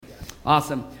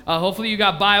Awesome. Hopefully you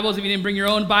got Bibles. If you didn't bring your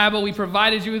own Bible, we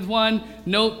provided you with one.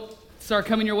 Notes are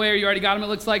coming your way, or you already got them, it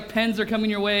looks like. Pens are coming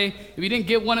your way. If you didn't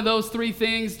get one of those three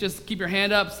things, just keep your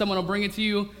hand up. Someone will bring it to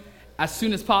you as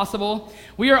soon as possible.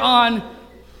 We are on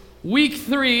week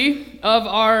 3 of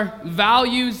our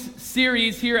values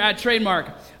series here at Trademark.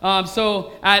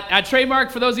 So at Trademark,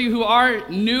 for those of you who are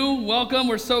new, welcome.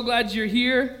 We're so glad you're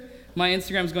here. My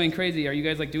Instagram's going crazy. Are you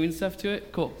guys doing stuff to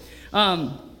it? Cool.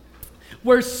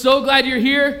 We're so glad you're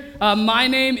here. My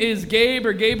name is Gabe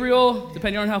or Gabriel,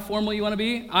 depending on how formal you want to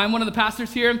be. I'm one of the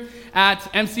pastors here at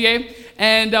MCA,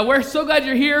 and we're so glad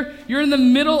you're here. You're in the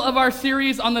middle of our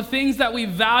series on the things that we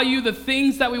value, the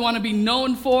things that we want to be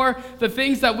known for, the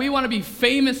things that we want to be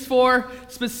famous for,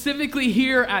 specifically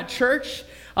here at church.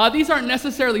 These aren't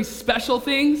necessarily special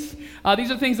things. These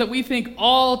are things that we think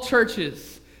all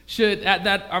churches should,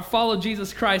 that are follow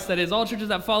Jesus Christ, that is, all churches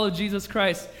that follow Jesus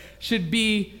Christ should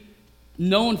be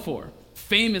known for,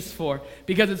 famous for,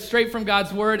 because it's straight from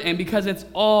God's word and because it's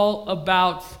all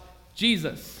about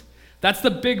Jesus. That's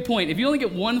the big point. If you only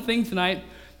get one thing tonight,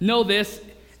 know this: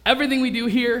 everything we do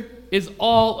here is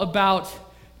all about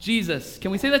Jesus. Can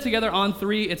we say that together on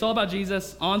 3? It's all about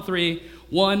Jesus. On 3.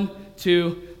 1,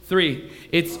 2, 3.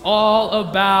 It's all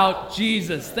about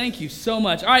Jesus. Thank you so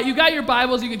much. All right, you got your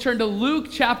Bibles. You can turn to Luke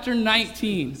chapter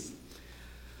 19.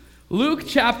 Luke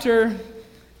chapter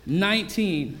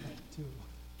 19.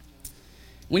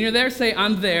 When you're there, say,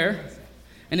 I'm there.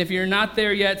 And if you're not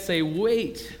there yet, say,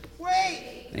 wait.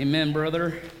 Wait. Amen,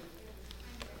 brother.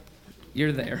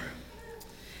 You're there.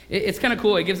 It's kind of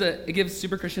cool. It gives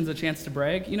super Christians a chance to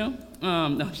brag, you know?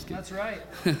 No, just kidding. That's right.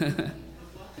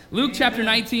 Luke chapter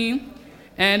 19.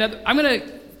 And I'm going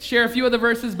to share a few other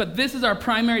verses, but this is our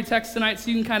primary text tonight,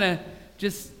 so you can kind of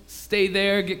just stay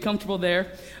there, get comfortable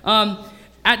there.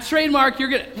 At Trademark,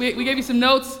 we gave you some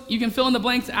notes. You can fill in the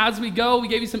blanks as we go. We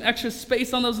gave you some extra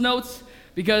space on those notes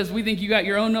because we think you got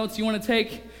your own notes you want to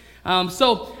take.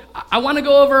 So I want to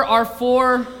go over our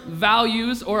 4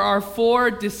 values or our 4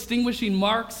 distinguishing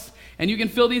marks, and you can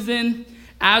fill these in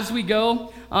as we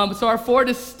go. So our 4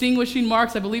 distinguishing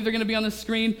marks, I believe they're going to be on the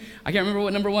screen. I can't remember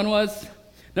what number 1 was.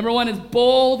 Number 1 is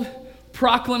bold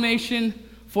proclamation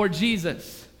for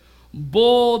Jesus.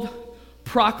 Bold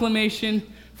proclamation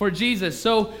for Jesus.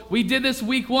 So we did this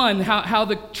week 1, how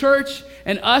the church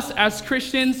and us as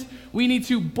Christians, we need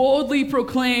to boldly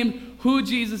proclaim who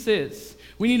Jesus is.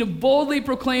 We need to boldly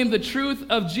proclaim the truth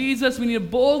of Jesus. We need to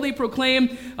boldly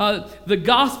proclaim the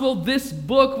gospel, this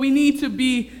book. We need to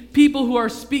be people who are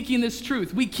speaking this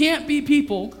truth. We can't be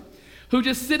people who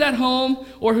just sit at home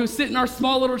or who sit in our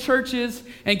small little churches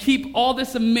and keep all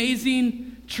this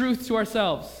amazing truth to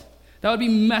ourselves. That would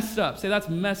be messed up. Say, that's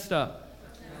messed up.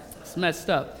 It's messed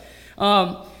up.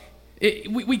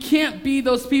 We can't be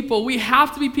those people. We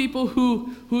have to be people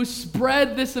who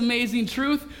spread this amazing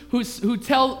truth, who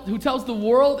tells the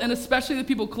world, and especially the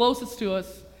people closest to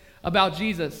us, about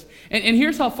Jesus. And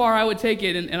here's how far I would take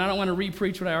it, and I don't want to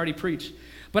re-preach what I already preached,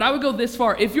 but I would go this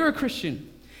far. If you're a Christian,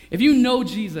 if you know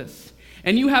Jesus,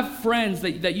 and you have friends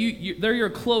that they're your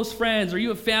close friends, or you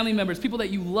have family members, people that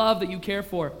you love, that you care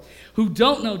for, who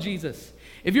don't know Jesus,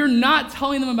 if you're not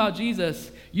telling them about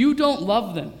Jesus, you don't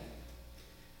love them.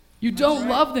 You don't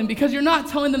love them because you're not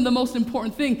telling them the most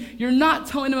important thing. You're not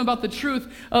telling them about the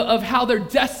truth of how their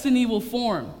destiny will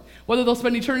form, whether they'll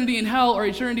spend eternity in hell or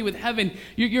eternity with heaven.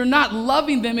 You're not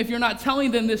loving them if you're not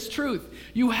telling them this truth.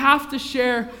 You have to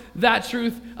share that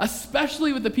truth,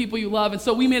 especially with the people you love. And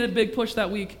so we made a big push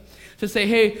that week to say,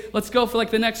 hey, let's go for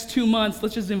the next 2 months.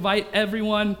 Let's just invite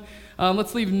everyone.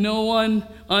 Let's leave no one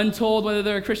untold, whether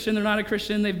they're a Christian or not a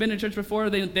Christian. They've been to church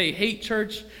before. They hate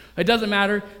church. It doesn't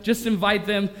matter. Just invite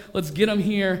them. Let's get them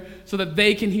here so that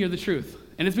they can hear the truth.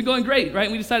 And it's been going great,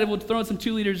 right? We decided we'll throw in some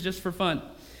 2 liters just for fun.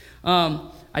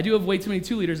 I do have way too many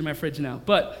 2 liters in my fridge now.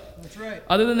 But that's right.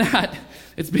 Other than that,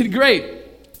 it's been great.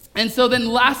 And so then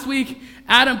last week,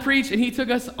 Adam preached, and he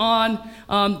took us on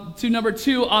to number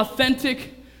 2,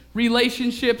 authentic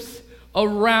relationships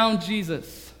around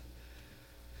Jesus.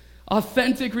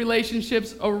 Authentic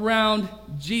relationships around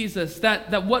Jesus.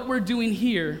 That what we're doing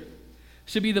here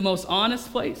should be the most honest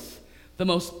place, the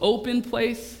most open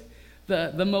place,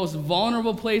 the most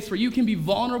vulnerable place where you can be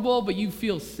vulnerable but you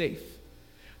feel safe.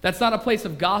 That's not a place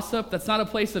of gossip. That's not a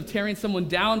place of tearing someone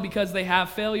down because they have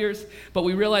failures, but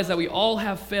we realize that we all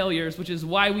have failures, which is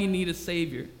why we need a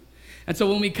Savior. And so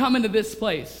when we come into this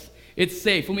place, it's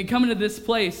safe. When we come into this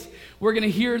place, we're going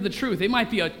to hear the truth. It might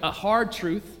be a hard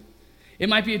truth. It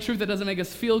might be a truth that doesn't make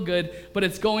us feel good, but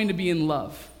it's going to be in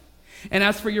love. And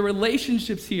as for your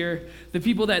relationships here, the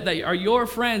people that are your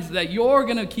friends, that you're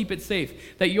going to keep it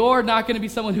safe, that you're not going to be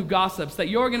someone who gossips, that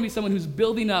you're going to be someone who's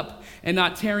building up and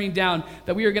not tearing down,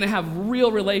 that we are going to have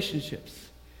real relationships.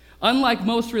 Unlike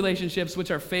most relationships,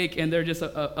 which are fake and they're just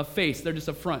a face, they're just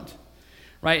a front,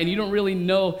 right? And you don't really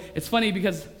know. It's funny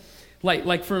because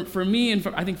like for me and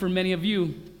I think for many of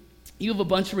you, you have a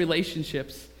bunch of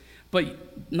relationships,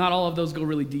 but not all of those go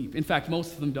really deep. In fact,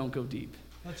 most of them don't go deep.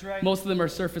 That's right. Most of them are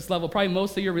surface level. Probably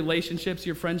most of your relationships,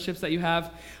 your friendships that you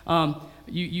have,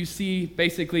 you see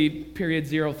basically period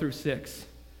 0 through 6.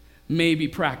 Maybe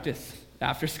practice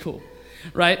after school,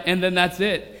 right? And then that's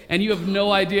it. And you have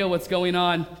no idea what's going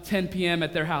on 10 p.m.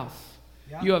 at their house.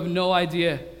 Yeah. You have no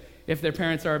idea if their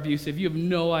parents are abusive. You have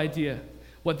no idea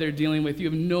what they're dealing with. You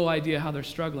have no idea how they're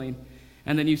struggling.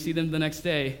 And then you see them the next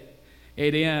day,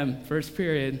 8 a.m., first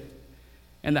period,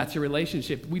 and that's your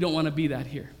relationship. We don't want to be that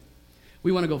here.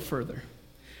 We want to go further.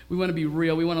 We want to be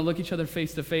real. We want to look each other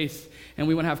face to face, and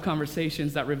we want to have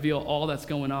conversations that reveal all that's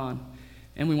going on.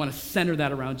 And we want to center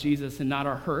that around Jesus and not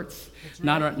our hurts,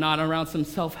 right. not around some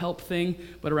self-help thing,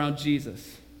 but around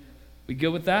Jesus. We good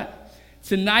with that?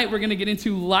 Tonight we're going to get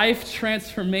into life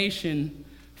transformation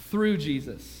through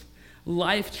Jesus.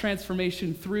 Life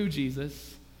transformation through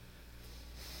Jesus.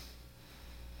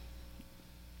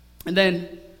 And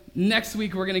then next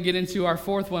week, we're going to get into our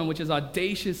fourth one, which is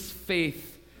audacious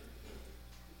faith.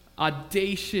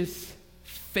 Audacious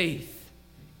faith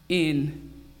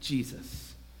in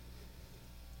Jesus.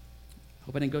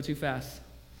 Hope I didn't go too fast.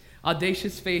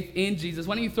 Audacious faith in Jesus.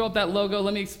 Why don't you throw up that logo?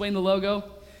 Let me explain the logo.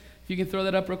 If you can throw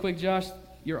that up real quick, Josh,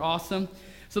 you're awesome.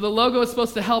 So the logo is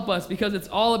supposed to help us because it's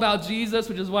all about Jesus,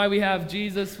 which is why we have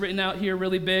Jesus written out here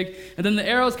really big. And then the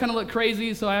arrows kind of look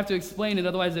crazy, so I have to explain it.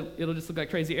 Otherwise, it'll just look like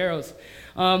crazy arrows.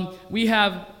 We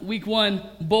have week 1,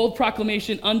 bold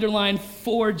proclamation, underlined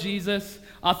for Jesus.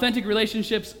 Authentic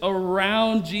relationships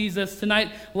around Jesus. Tonight,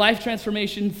 life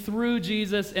transformation through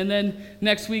Jesus. And then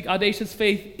next week, audacious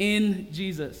faith in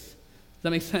Jesus. Does that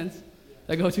make sense? Did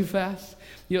I go too fast?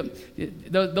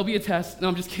 There'll be a test. No,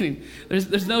 I'm just kidding.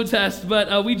 There's no test,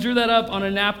 but we drew that up on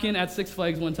a napkin at Six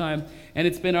Flags one time, and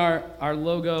it's been our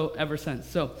logo ever since.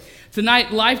 So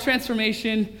tonight, life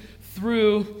transformation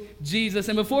through Jesus.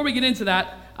 And before we get into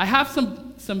that, I have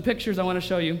some pictures I want to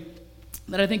show you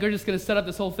that I think are just going to set up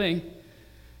this whole thing.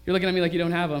 You're looking at me like you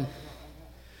don't have them.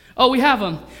 Oh, we have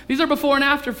them. These are before and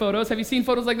after photos. Have you seen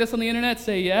photos like this on the internet?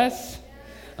 Say yes.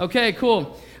 Okay,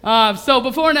 cool. So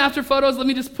before and after photos, let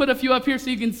me just put a few up here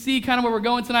so you can see kind of where we're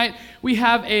going tonight. We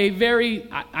have a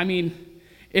very, I mean,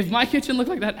 if my kitchen looked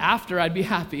like that after, I'd be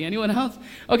happy. Anyone else?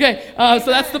 Okay, so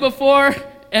that's the before,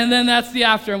 and then that's the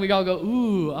after, and we all go,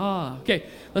 ooh, ah. Okay,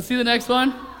 let's see the next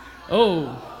one.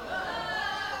 Oh.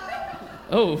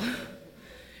 Oh.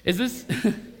 Is this,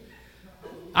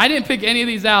 I didn't pick any of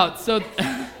these out, so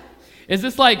is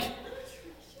this like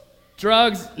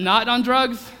drugs, not on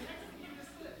drugs?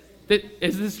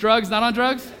 Is this drugs, not on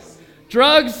drugs?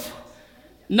 Drugs,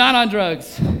 not on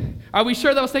drugs. Are we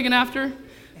sure that was taken after?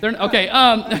 Okay,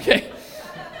 okay.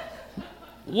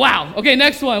 Wow. Okay,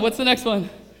 next one. What's the next one?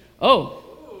 Oh.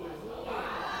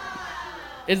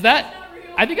 Is that?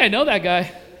 I think I know that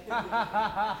guy.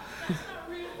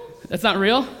 That's not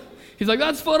real? He's like,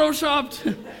 that's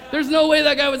photoshopped. There's no way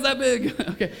that guy was that big.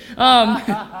 Okay.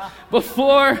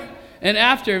 Before and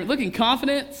after. Looking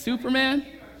confident, Superman.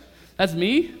 That's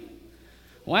me?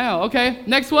 Wow, okay.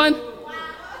 Next one.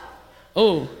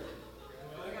 Oh.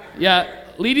 Yeah,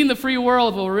 leading the free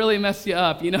world will really mess you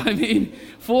up, you know what I mean?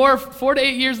 4 to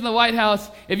 8 years in the White House.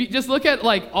 If you just look at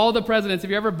like all the presidents, if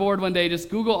you're ever bored one day, just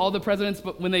Google all the presidents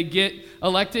but when they get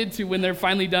elected to when they're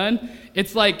finally done.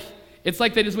 It's like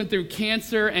they just went through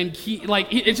cancer and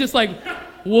it's just like,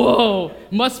 whoa,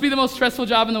 must be the most stressful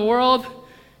job in the world.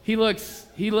 He looks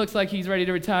like he's ready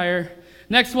to retire.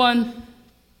 Next one.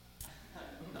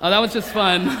 Oh, that was just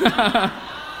fun.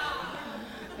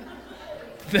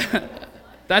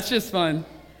 That's just fun.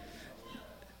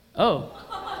 Oh.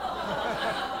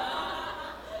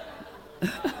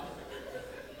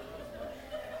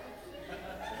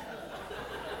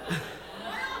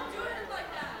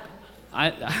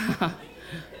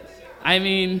 I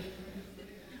mean,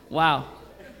 wow.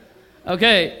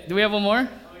 Okay, do we have one more?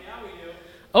 Oh, yeah, we do.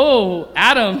 Oh,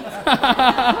 Adam.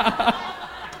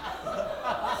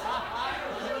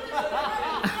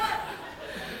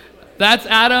 That's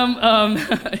Adam.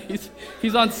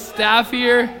 He's on staff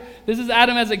here. This is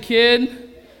Adam as a kid.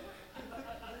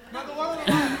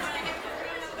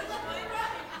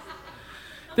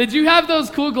 Did you have those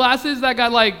cool glasses that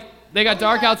got they got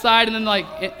dark outside and then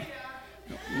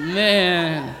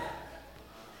man.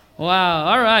 Wow.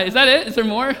 All right. Is that it? Is there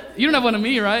more? You don't have one of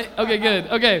me, right? Okay, good.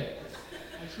 Okay.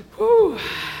 Whew.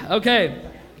 Okay.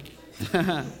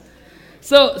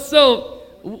 So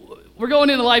we're going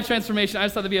into life transformation. I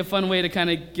just thought it'd be a fun way to kind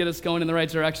of get us going in the right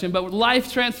direction. But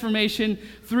life transformation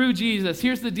through Jesus.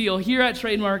 Here's the deal. Here at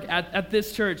Trademark, at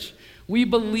this church, we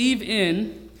believe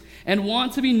in and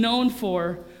want to be known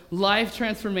for life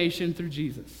transformation through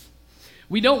Jesus.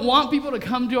 We don't want people to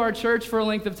come to our church for a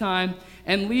length of time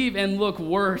and leave and look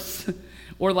worse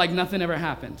or like nothing ever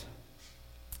happened.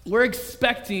 We're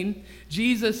expecting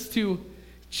Jesus to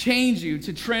change you,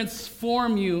 to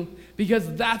transform you,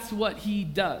 because that's what he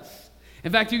does.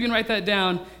 In fact, you can write that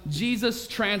down. Jesus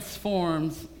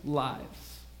transforms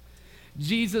lives.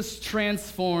 Jesus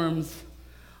transforms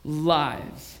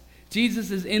lives.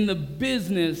 Jesus is in the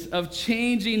business of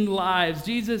changing lives.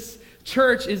 Jesus'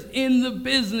 church is in the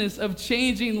business of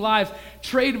changing lives.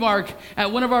 Trademark,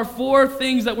 at one of our 4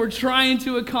 things that we're trying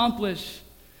to accomplish,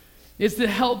 is to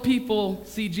help people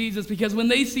see Jesus, because when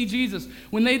they see Jesus,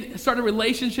 when they start a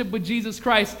relationship with Jesus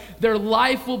Christ, their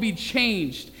life will be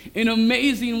changed in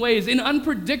amazing ways, in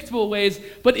unpredictable ways,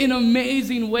 but in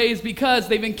amazing ways, because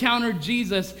they've encountered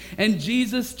Jesus, and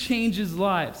Jesus changes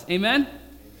lives. Amen?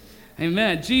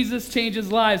 Amen. Jesus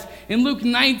changes lives. In Luke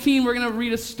 19, we're going to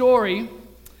read a story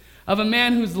of a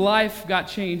man whose life got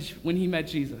changed when he met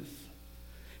Jesus.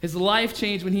 His life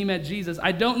changed when he met Jesus.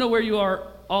 I don't know where you are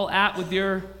all at with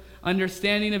your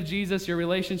understanding of Jesus, your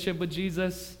relationship with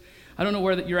Jesus. I don't know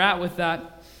where that you're at with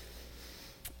that.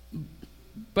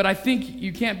 But I think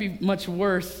you can't be much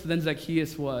worse than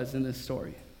Zacchaeus was in this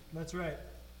story. That's right.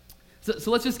 So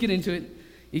let's just get into it.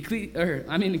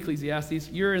 I'm in Ecclesiastes.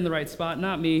 You're in the right spot,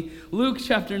 not me. Luke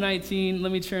chapter 19.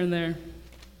 Let me turn there.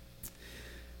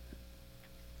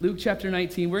 Luke chapter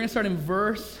 19. We're going to start in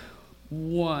verse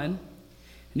 1. And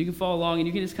you can follow along, and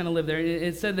you can just kind of live there.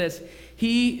 It said this: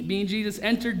 He, being Jesus,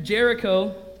 entered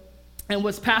Jericho and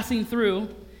was passing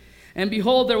through. And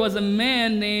behold, there was a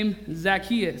man named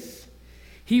Zacchaeus.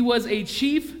 He was a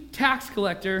chief tax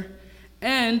collector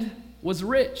and was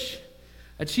rich.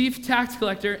 A chief tax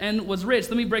collector and was rich.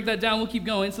 Let me break that down. We'll keep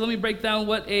going. So let me break down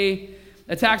what a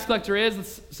tax collector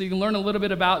is, so you can learn a little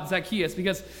bit about Zacchaeus.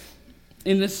 Because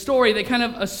in this story, they kind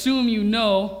of assume you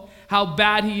know how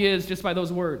bad he is just by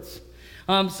those words.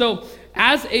 So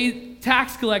as a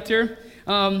tax collector,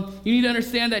 you need to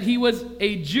understand that he was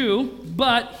a Jew,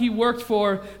 but he worked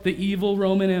for the evil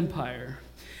Roman Empire,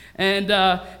 and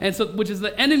so, which is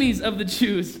the enemies of the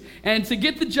Jews. And to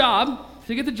get the job,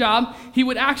 he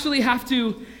would actually have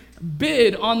to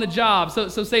bid on the job. So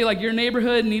say like your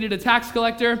neighborhood needed a tax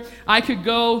collector. I could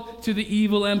go to the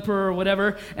evil emperor or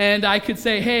whatever, and I could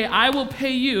say, hey, I will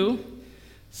pay you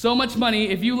so much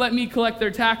money if you let me collect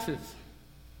their taxes.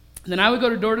 Then I would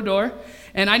go door to door,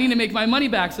 and I need to make my money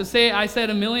back. So say I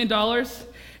said $1 million,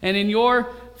 and in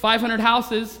your 500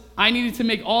 houses, I needed to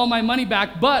make all my money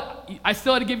back, but I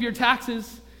still had to give your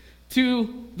taxes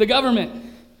to the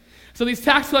government. So these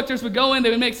tax collectors would go in, they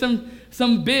would make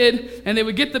some bid, and they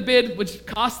would get the bid, which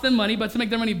cost them money, but to make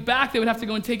their money back, they would have to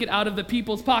go and take it out of the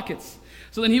people's pockets.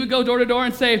 So then he would go door to door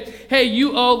and say, hey,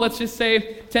 you owe, let's just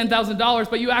say $10,000,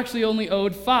 but you actually only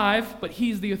owed $5,000, but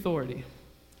he's the authority.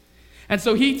 And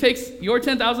so he takes your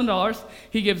 $10,000,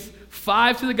 he gives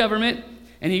 $5,000 to the government,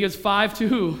 and he gives $5,000 to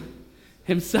who?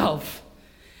 Himself.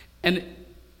 And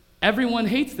everyone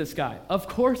hates this guy. Of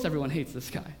course everyone hates this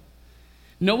guy.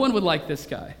 No one would like this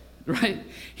guy, right?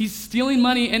 He's stealing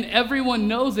money, and everyone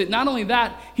knows it. Not only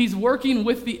that, he's working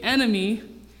with the enemy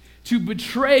to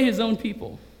betray his own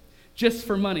people just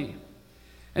for money.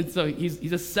 And so he's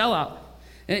a sellout.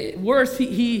 And worse,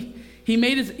 he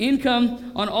made his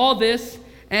income on all this,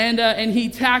 and he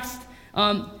taxed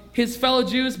his fellow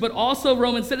Jews, but also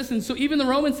Roman citizens. So even the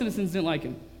Roman citizens didn't like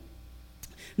him.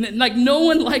 Like, no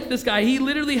one liked this guy. He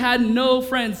literally had no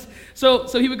friends. So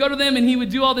he would go to them, and he would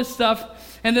do all this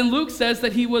stuff. And then Luke says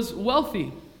that he was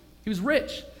wealthy. He was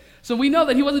rich. So we know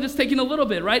that he wasn't just taking a little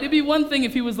bit, right? It'd be one thing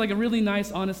if he was like a really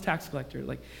nice, honest tax collector.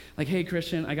 Like, hey,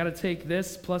 Christian, I got to take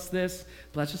this plus this,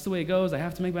 but that's just the way it goes. I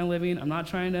have to make my living. I'm not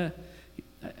trying to...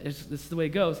 this is the way it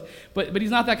goes. But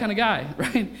he's not that kind of guy,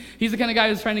 right? He's the kind of guy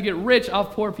who's trying to get rich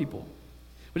off poor people,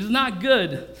 which is not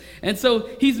good. And so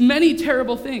he's many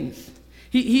terrible things.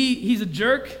 He's a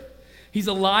jerk. He's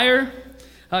a liar,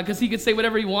 because he could say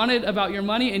whatever he wanted about your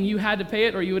money, and you had to pay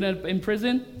it, or you would end up in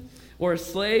prison or a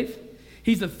slave.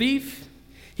 He's a thief.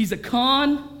 He's a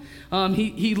con.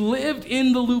 He lived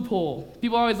in the loophole.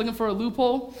 People are always looking for a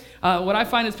loophole. What I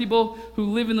find is people who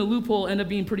live in the loophole end up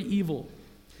being pretty evil.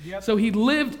 Yep. So he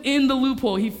lived in the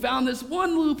loophole. He found this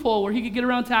one loophole where he could get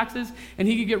around taxes and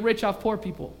he could get rich off poor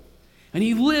people. And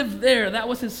he lived there. That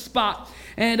was his spot.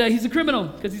 And he's a criminal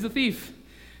because he's a thief.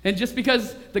 And just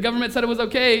because the government said it was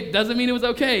okay doesn't mean it was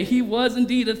okay. He was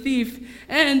indeed a thief.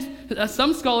 And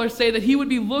some scholars say that he would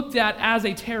be looked at as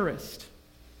a terrorist.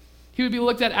 He would be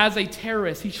looked at as a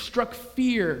terrorist. He struck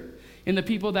fear in the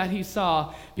people that he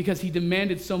saw because he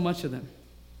demanded so much of them.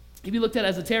 He'd be looked at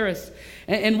as a terrorist.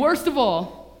 And worst of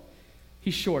all,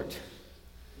 he's short.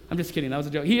 I'm just kidding. That was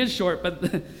a joke. He is short,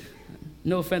 but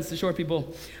no offense to short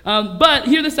people. But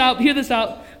hear this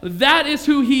out. That is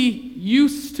who he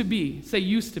used to be. Say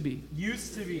used to be.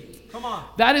 Used to be. Come on.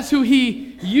 That is who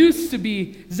he used to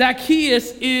be.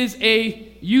 Zacchaeus is a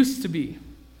used to be.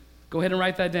 Go ahead and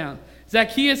write that down.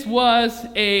 Zacchaeus was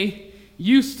a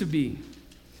used to be.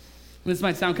 This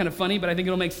might sound kind of funny, but I think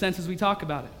it'll make sense as we talk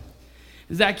about it.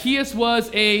 Zacchaeus was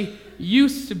a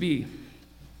used to be.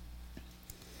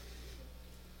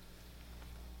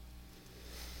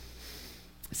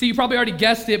 See, you probably already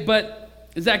guessed it, but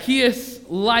Zacchaeus'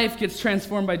 life gets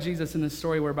transformed by Jesus in this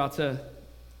story we're about to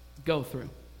go through.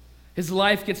 His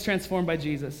life gets transformed by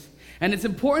Jesus. And it's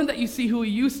important that you see who he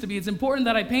used to be. It's important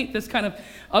that I paint this kind of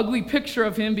ugly picture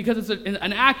of him because it's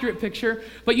an accurate picture,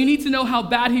 but you need to know how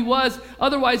bad he was.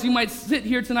 Otherwise, you might sit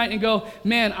here tonight and go,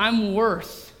 man, I'm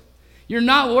worse. You're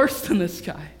not worse than this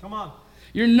guy. Come on.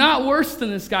 You're not worse than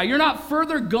this guy. You're not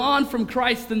further gone from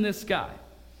Christ than this guy.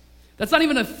 That's not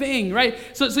even a thing, right?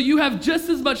 So you have just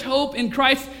as much hope in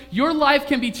Christ. Your life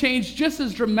can be changed just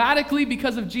as dramatically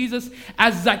because of Jesus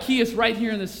as Zacchaeus right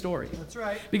here in this story. That's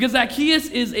right. Because Zacchaeus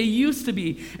is a used to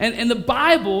be. And the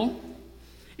Bible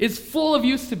is full of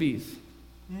used to be's.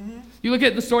 Mm-hmm. You look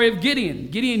at the story of Gideon.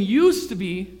 Gideon used to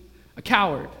be a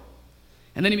coward.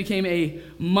 And then he became a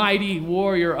mighty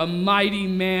warrior, a mighty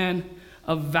man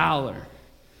of valor.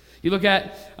 You look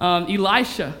at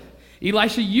Elisha.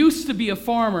 Elisha used to be a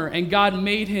farmer, and God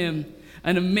made him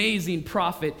an amazing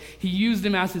prophet. He used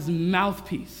him as his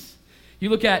mouthpiece. You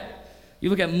look at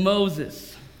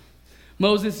Moses.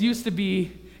 Moses used to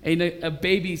be a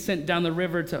baby sent down the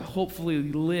river to hopefully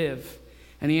live,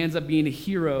 and he ends up being a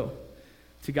hero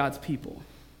to God's people.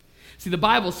 See, the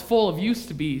Bible's full of used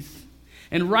to be's,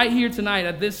 and right here tonight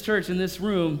at this church, in this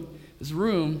room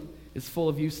is full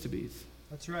of used to be's.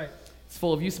 That's right. It's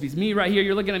full of used to be's. Me right here,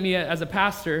 you're looking at me as a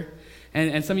pastor.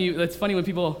 And some of you, it's funny when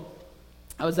people,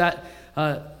 I was at,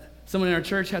 someone in our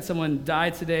church had someone die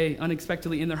today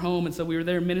unexpectedly in their home, and so we were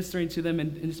there ministering to them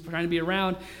and just trying to be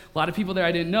around. A lot of people there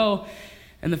I didn't know,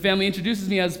 and the family introduces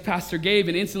me as Pastor Gabe,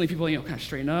 and instantly people, kind of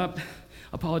straighten up,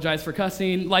 apologize for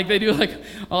cussing, like they do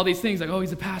all these things, like, oh,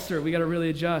 he's a pastor, we got to really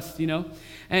adjust,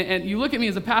 And you look at me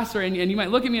as a pastor, and you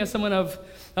might look at me as someone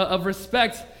of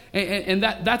respect, and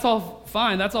that's all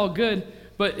fine, that's all good,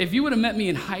 but if you would have met me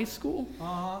in high school,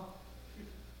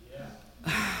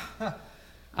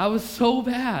 I was so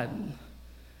bad.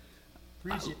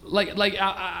 Preach it.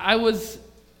 I was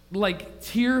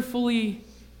tearfully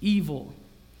evil.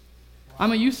 Wow.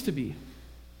 I'm a used to be.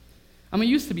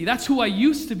 That's who I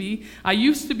used to be. I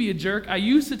used to be a jerk. I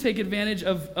used to take advantage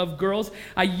of girls.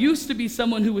 I used to be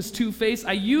someone who was two-faced.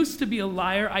 I used to be a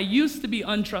liar. I used to be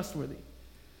untrustworthy.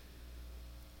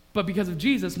 But because of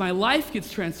Jesus, my life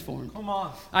gets transformed. Come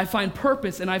on. I find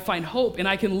purpose and I find hope, and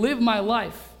I can live my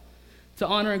life to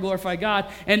honor and glorify God.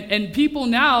 And people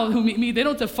now who meet me, they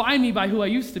don't define me by who I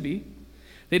used to be.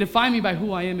 They define me by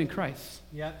who I am in Christ.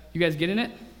 Yeah. You guys getting it?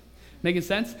 Making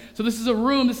sense? So this is a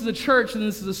room, this is a church, and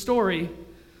this is a story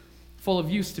full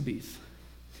of used to be's.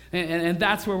 And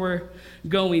that's where we're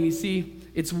going. You see,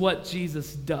 it's what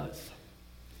Jesus does.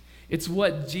 It's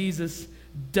what Jesus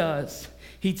does.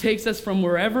 He takes us from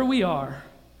wherever we are,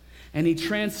 and he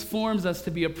transforms us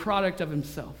to be a product of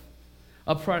himself.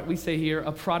 We say here,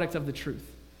 a product of the truth.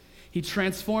 He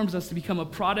transforms us to become a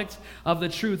product of the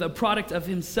truth, a product of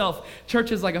himself.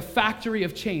 Church is like a factory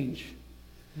of change.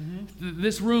 Mm-hmm.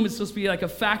 This room is supposed to be like a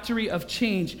factory of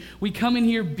change. We come in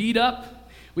here beat up.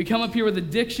 We come up here with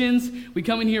addictions. We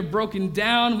come in here broken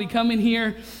down. We come in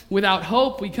here without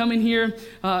hope. We come in here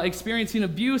experiencing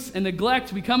abuse and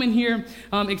neglect. We come in here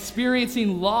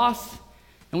experiencing loss.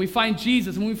 And we find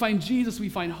Jesus. And when we find Jesus, we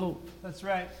find hope. That's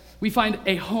right. We find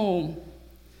a home.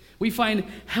 We find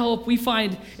help. We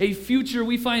find a future.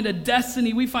 We find a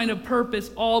destiny. We find a purpose,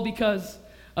 all because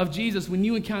of Jesus. When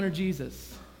you encounter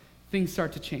Jesus, things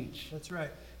start to change. That's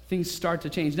right. Things start to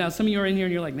change. Now, some of you are in here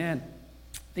and you're like, man,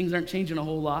 things aren't changing a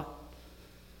whole lot.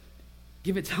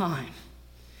 Give it time.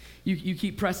 You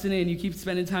keep pressing in. You keep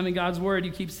spending time in God's word.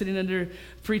 You keep sitting under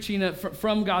preaching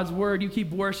from God's word. You keep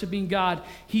worshiping God.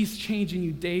 He's changing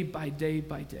you day by day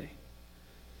by day.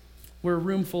 We're a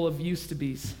room full of used to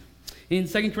be's. In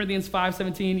 2 Corinthians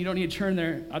 5:17, you don't need to turn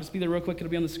there. I'll just be there real quick. It'll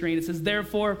be on the screen. It says,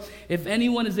 therefore, if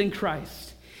anyone is in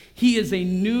Christ, he is a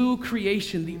new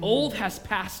creation. The old has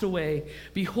passed away.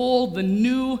 Behold, the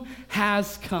new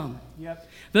has come. Yep.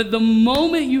 The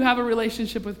moment you have a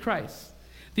relationship with Christ,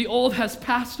 the old has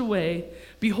passed away.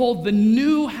 Behold, the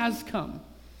new has come.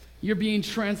 You're being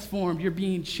transformed. You're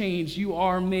being changed. You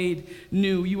are made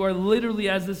new. You are literally,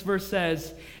 as this verse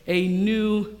says, a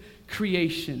new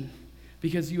creation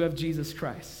because you have Jesus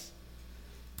Christ.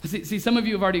 See, some of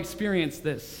you have already experienced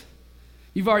this.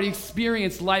 You've already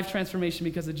experienced life transformation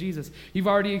because of Jesus. You've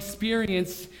already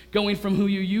experienced going from who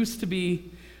you used to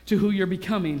be to who you're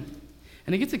becoming.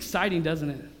 And it gets exciting, doesn't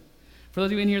it? For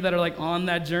those of you in here that are like on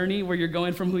that journey where you're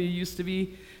going from who you used to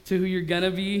be to who you're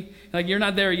gonna be, like you're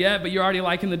not there yet, but you're already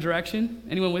liking the direction.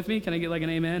 Anyone with me? Can I get like an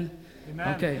amen?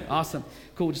 Amen. Okay, awesome.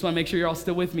 Cool, just wanna make sure you're all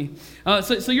still with me.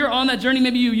 So you're on that journey.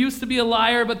 Maybe you used to be a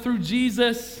liar, but through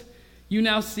Jesus, you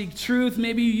now seek truth.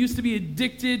 Maybe you used to be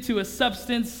addicted to a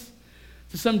substance,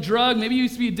 to some drug. Maybe you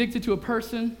used to be addicted to a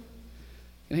person.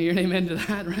 Can I hear an amen to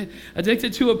that, right?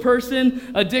 Addicted to a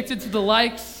person, addicted to the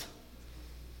likes,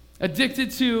 addicted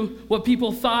to what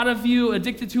people thought of you,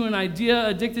 addicted to an idea,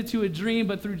 addicted to a dream,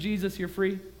 but through Jesus, you're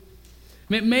free.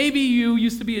 Maybe you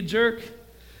used to be a jerk,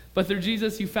 but through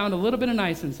Jesus, you found a little bit of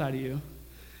nice inside of you.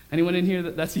 Anyone in here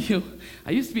that's you?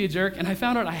 I used to be a jerk, and I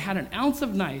found out I had an ounce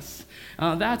of nice.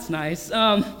 That's nice.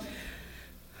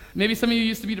 Maybe some of you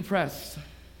used to be depressed.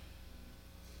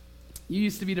 You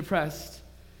used to be depressed,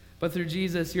 but through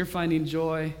Jesus, you're finding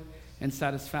joy and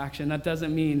satisfaction. That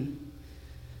doesn't mean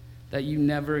that you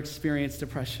never experience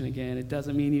depression again. It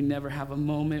doesn't mean you never have a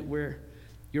moment where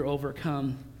you're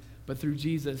overcome, but through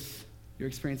Jesus, you're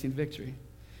experiencing victory.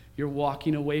 You're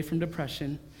walking away from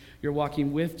depression. You're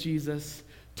walking with Jesus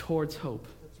towards hope.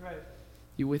 That's right.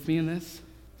 You with me in this?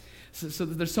 So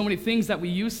there's so many things that we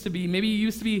used to be. Maybe you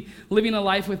used to be living a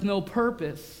life with no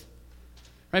purpose.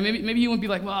 Right? Maybe you wouldn't be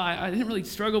like, well, I didn't really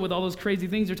struggle with all those crazy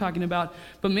things you're talking about,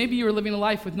 but maybe you were living a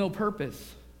life with no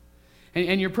purpose.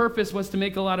 And your purpose was to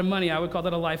make a lot of money. I would call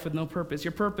that a life with no purpose.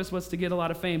 Your purpose was to get a lot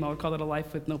of fame. I would call that a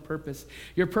life with no purpose.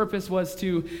 Your purpose was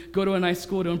to go to a nice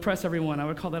school to impress everyone. I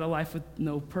would call that a life with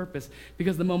no purpose.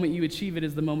 Because the moment you achieve it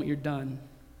is the moment you're done.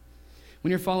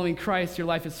 When you're following Christ, your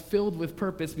life is filled with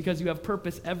purpose because you have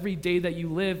purpose every day that you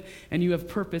live, and you have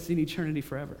purpose in eternity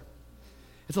forever.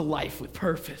 It's a life with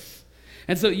purpose.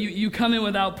 And so you come in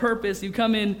without purpose. You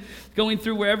come in going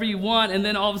through wherever you want, and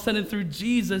then all of a sudden through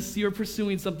Jesus, you're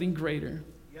pursuing something greater.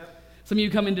 Yep. Some of you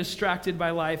come in distracted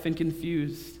by life and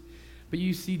confused, but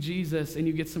you see Jesus and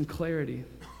you get some clarity.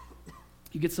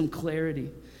 You get some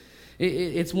clarity.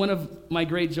 It's one of my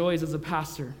great joys as a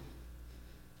pastor,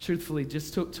 truthfully,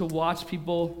 just to watch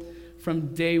people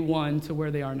from day one to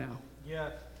where they are now. Yeah.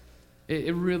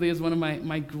 It really is one of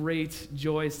my great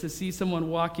joys to see someone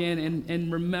walk in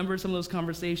and remember some of those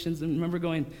conversations and remember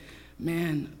going,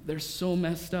 man, they're so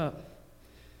messed up.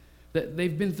 That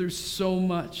they've been through so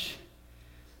much.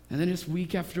 And then just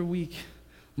week after week,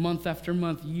 month after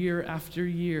month, year after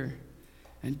year,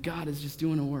 and God is just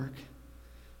doing a work.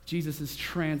 Jesus is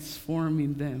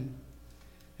transforming them.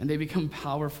 And they become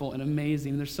powerful and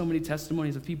amazing. And there's so many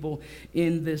testimonies of people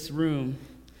in this room.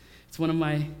 It's one of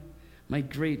my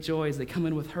great joys. They come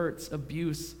in with hurts,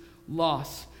 abuse,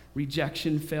 loss,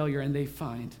 rejection, failure, and they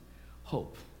find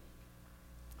hope.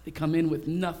 They come in with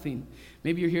nothing.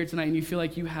 Maybe you're here tonight and you feel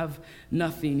like you have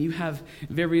nothing. You have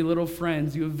very little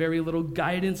friends. You have very little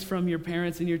guidance from your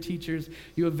parents and your teachers.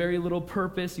 You have very little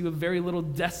purpose. You have very little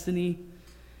destiny.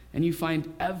 And you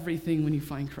find everything when you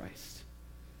find Christ.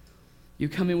 You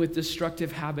come in with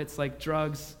destructive habits like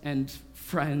drugs and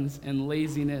friends and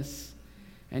laziness,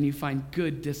 and you find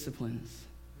good disciplines.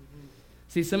 Mm-hmm.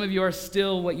 See, some of you are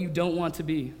still what you don't want to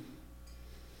be.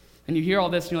 And you hear all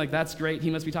this and you're like, that's great.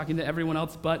 He must be talking to everyone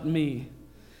else but me.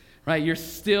 Right? You're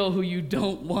still who you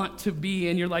don't want to be.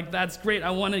 And you're like, that's great.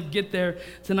 I want to get there.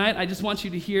 Tonight, I just want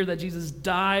you to hear that Jesus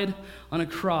died on a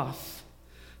cross.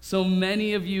 So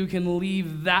many of you can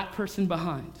leave that person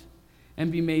behind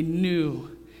and be made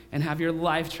new and have your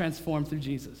life transformed through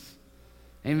Jesus.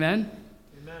 Amen?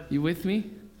 Amen. You with me?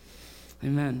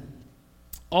 Amen.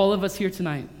 All of us here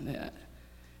tonight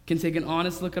can take an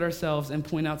honest look at ourselves and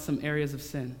point out some areas of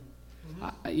sin.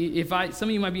 Mm-hmm. Some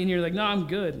of you might be in here like, no, I'm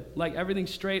good. Like,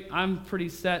 everything's straight. I'm pretty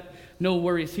set. No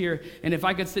worries here. And if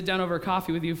I could sit down over a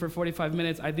coffee with you for 45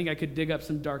 minutes, I think I could dig up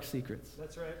some dark secrets.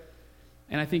 That's right.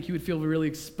 And I think you would feel really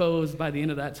exposed by the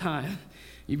end of that time.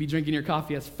 You'd be drinking your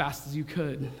coffee as fast as you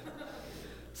could.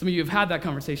 Some of you have had that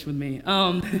conversation with me.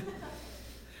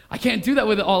 I can't do that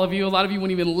with all of you. A lot of you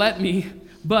won't even let me,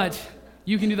 but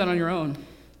you can do that on your own.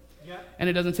 Yeah. And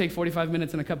it doesn't take 45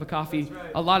 minutes and a cup of coffee. That's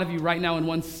right. A lot of you right now in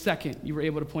 1 second, you were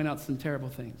able to point out some terrible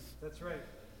things. That's right.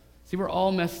 See, we're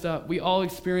all messed up. We all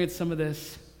experience some of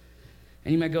this.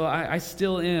 And you might go, I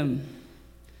still am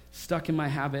stuck in my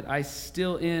habit. I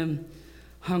still am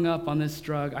hung up on this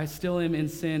drug. I still am in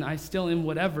sin. I still am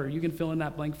whatever. You can fill in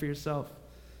that blank for yourself.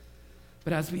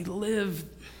 But as we live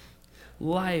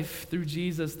life through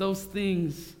Jesus, those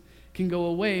things can go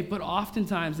away. But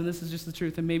oftentimes, and this is just the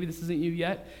truth, and maybe this isn't you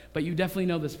yet, but you definitely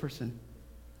know this person.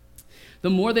 The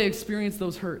more they experience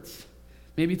those hurts,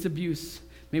 maybe it's abuse,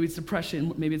 maybe it's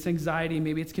depression, maybe it's anxiety,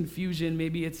 maybe it's confusion,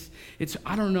 maybe it's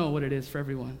I don't know what it is for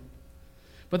everyone.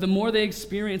 But the more they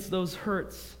experience those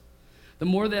hurts, the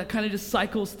more that kind of just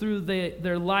cycles through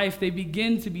their life, they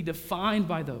begin to be defined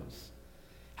by those.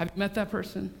 Have you met that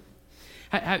person?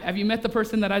 Have you met the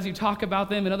person that as you talk about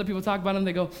them and other people talk about them,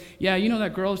 they go, yeah, you know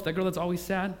that girl that's always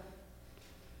sad?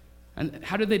 And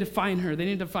how did they define her? They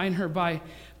didn't define her by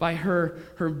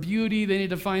her beauty. They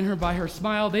didn't define her by her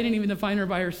smile. They didn't even define her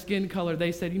by her skin color.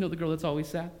 They said, you know the girl that's always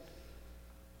sad?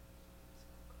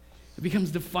 It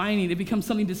becomes defining. It becomes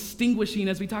something distinguishing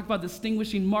as we talk about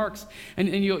distinguishing marks. And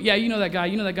you know that guy.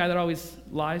 You know that guy that always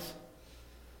lies?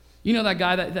 You know that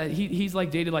guy that he's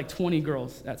like dated like 20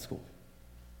 girls at school.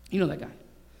 You know that guy.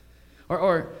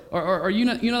 Or you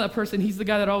know that person, he's the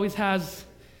guy that always has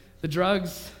the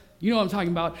drugs. You know what I'm talking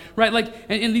about, right? Like,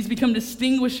 and these become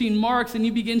distinguishing marks, and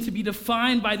you begin to be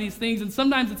defined by these things. And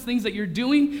sometimes it's things that you're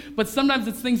doing, but sometimes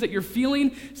it's things that you're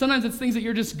feeling. Sometimes it's things that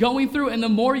you're just going through, and the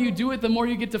more you do it, the more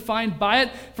you get defined by it.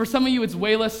 For some of you, it's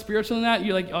way less spiritual than that.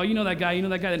 You're like, oh, you know that guy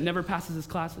that never passes his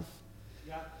classes.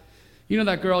 Yeah. You know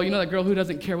that girl who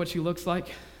doesn't care what she looks like.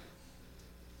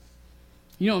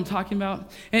 You know what I'm talking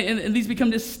about? And these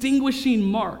become distinguishing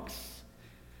marks.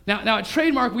 Now, at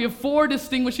Trademark, we have 4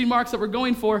 distinguishing marks that we're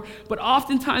going for, but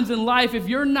oftentimes in life, if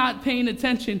you're not paying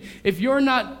attention, if you're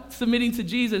not submitting to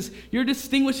Jesus, your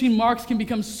distinguishing marks can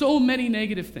become so many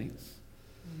negative things.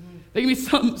 Mm-hmm. They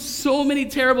can be so many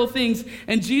terrible things,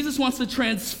 and Jesus wants to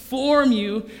transform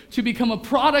you to become a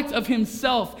product of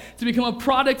himself, to become a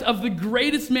product of the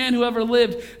greatest man who ever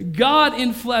lived, God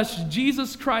in flesh,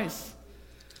 Jesus Christ.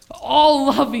 All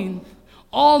loving,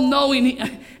 all knowing,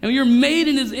 and you're made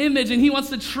in his image, and he wants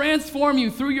to transform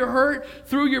you through your hurt,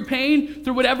 through your pain,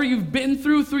 through whatever you've been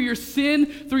through your sin,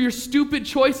 through your stupid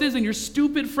choices and your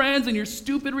stupid friends and your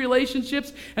stupid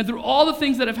relationships, and through all the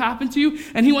things that have happened to you,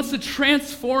 and he wants to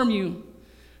transform you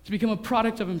to become a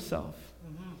product of himself.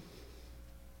 Mm-hmm.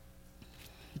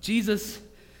 Jesus,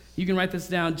 you can write this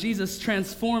down, Jesus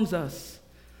transforms us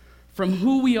from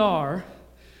who we are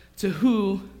to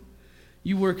who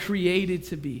you were created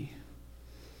to be.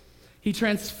 He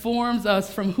transforms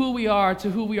us from who we are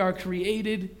to who we are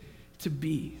created to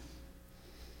be.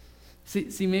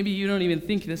 See, maybe you don't even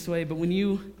think this way, but when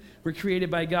you were created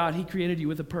by God, he created you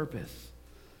with a purpose.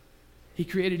 He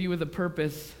created you with a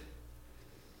purpose.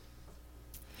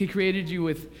 He created you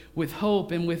with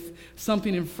hope and with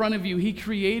something in front of you. He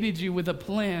created you with a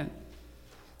plan.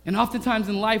 And oftentimes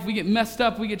in life, we get messed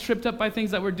up, we get tripped up by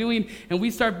things that we're doing, and we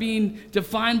start being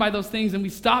defined by those things, and we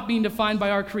stop being defined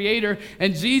by our Creator.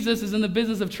 And Jesus is in the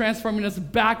business of transforming us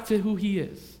back to who he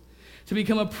is, to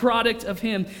become a product of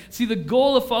him. See, the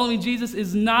goal of following Jesus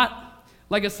is not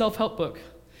like a self-help book.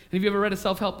 Have you ever read a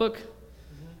self-help book?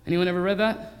 Anyone ever read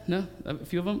that? No? A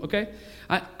few of them? Okay.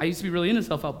 I used to be really into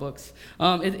self-help books.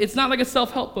 It's not like a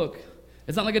self-help book.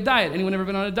 It's not like a diet. Anyone ever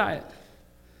been on a diet?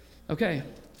 Okay.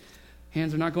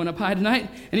 Hands are not going up high tonight.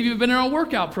 Any of you have been in a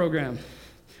workout program?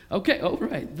 Okay, oh,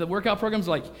 right. The workout program's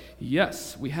like,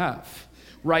 yes, we have.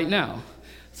 Right now.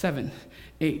 7,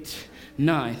 8,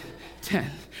 9,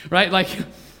 10. Right? Like,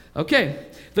 okay.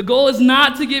 The goal is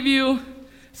not to give you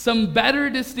some better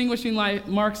distinguishing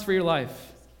marks for your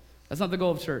life. That's not the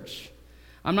goal of church.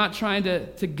 I'm not trying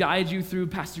to guide you through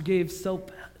Pastor Gabe's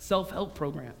self-help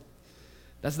program.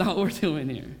 That's not what we're doing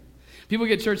here. People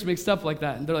get church mixed up like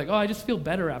that, and they're like, oh, I just feel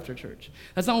better after church.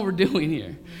 That's not what we're doing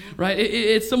here, right?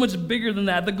 It's so much bigger than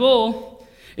that. The goal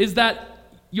is that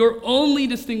your only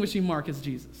distinguishing mark is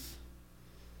Jesus.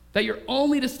 That your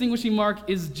only distinguishing mark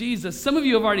is Jesus. Some of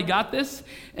you have already got this,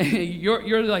 and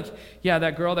you're like, yeah,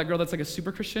 that girl that's like a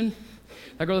super Christian,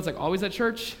 that girl that's like always at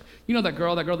church. You know that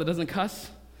girl that doesn't cuss?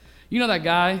 You know that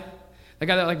guy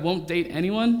that like won't date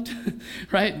anyone,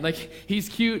 right? Like he's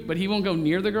cute, but he won't go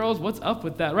near the girls. What's up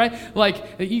with that, right?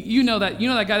 Like you know that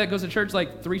guy that goes to church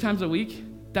like 3 times a week?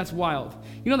 That's wild.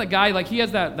 You know that guy, like he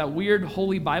has that weird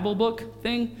holy Bible book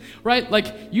thing, right? Like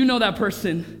you know that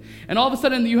person, and all of a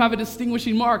sudden you have a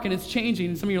distinguishing mark, and it's changing.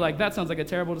 And some of you are like, that sounds like a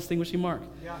terrible distinguishing mark.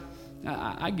 Yeah.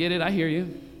 I get it. I hear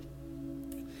you.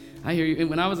 I hear you. And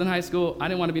when I was in high school, I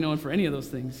didn't want to be known for any of those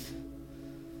things.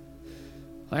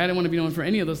 Like, I didn't want to be known for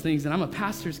any of those things, and I'm a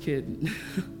pastor's kid.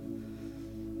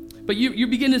 But you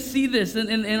begin to see this,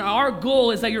 and our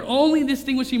goal is that your only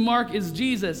distinguishing mark is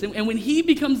Jesus. And when he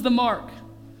becomes the mark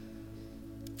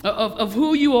of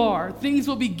who you are, things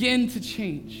will begin to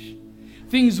change.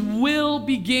 Things will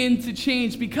begin to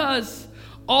change because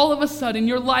all of a sudden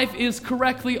your life is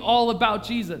correctly all about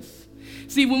Jesus.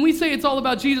 See, when we say it's all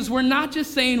about Jesus, we're not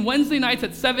just saying Wednesday nights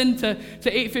at 7 to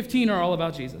 8:15 are all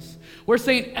about Jesus. We're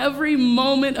saying every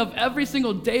moment of every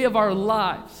single day of our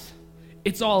lives,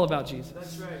 it's all about Jesus.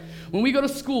 That's right. When we go to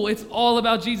school, it's all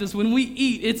about Jesus. When we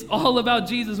eat, it's all about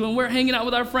Jesus. When we're hanging out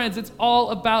with our friends, it's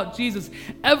all about Jesus.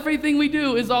 Everything we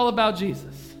do is all about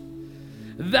Jesus.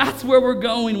 That's where we're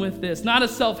going with this. Not a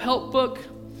self-help book,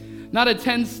 not a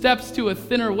 10 steps to a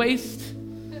thinner waist.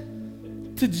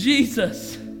 To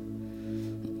Jesus.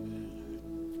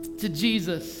 To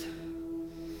Jesus.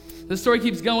 The story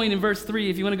keeps going in verse 3.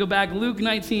 If you want to go back, Luke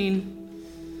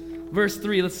 19, verse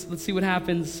 3. Let's see what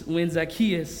happens when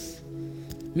Zacchaeus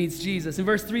meets Jesus. In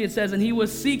verse 3 it says, and he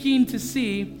was seeking to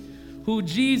see who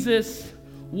Jesus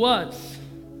was.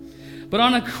 But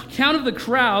on account of the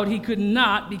crowd, he could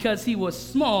not because he was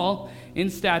small in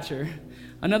stature.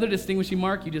 Another distinguishing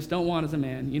mark you just don't want as a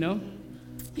man, you know?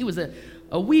 He was a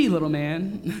wee little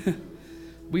man.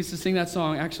 We used to sing that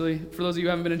song, actually. For those of you who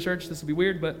haven't been in church, this will be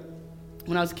weird, but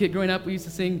when I was a kid growing up, we used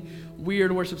to sing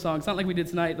weird worship songs. Not like we did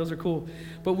tonight, those are cool.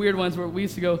 But weird ones where we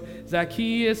used to go,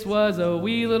 Zacchaeus was a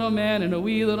wee little man, and a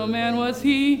wee little man was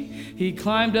he. He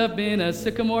climbed up in a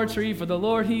sycamore tree for the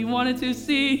Lord he wanted to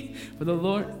see. For the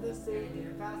Lord.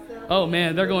 Oh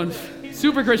man, they're going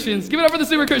super Christians. Give it up for the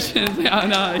super Christians.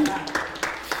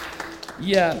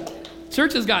 Yeah.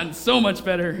 Church has gotten so much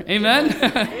better.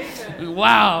 Amen?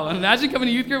 Wow. Imagine coming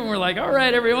to youth group and we're like, all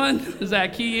right, everyone.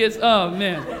 Zacchaeus. Oh,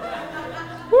 man.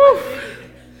 Woo.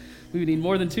 We would need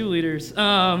more than 2 leaders.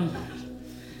 So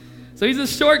he's a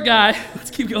short guy.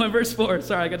 Let's keep going. Verse 4.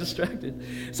 Sorry, I got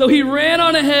distracted. So he ran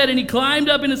on ahead and he climbed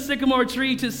up in a sycamore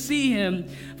tree to see him,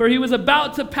 for he was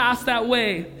about to pass that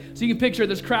way. So you can picture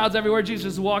there's crowds everywhere.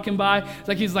 Jesus is walking by.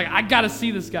 He's like, I got to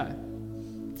see this guy.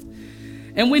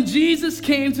 And when Jesus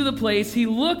came to the place, he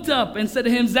looked up and said to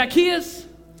him, Zacchaeus,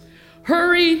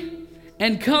 hurry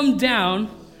and come down,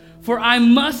 for I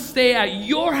must stay at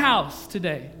your house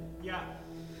today. Yeah.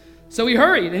 So he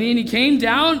hurried, and he came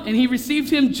down, and he received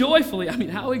him joyfully. I mean,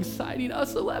 how exciting, a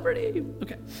celebrity.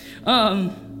 Okay.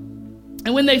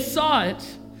 And when they saw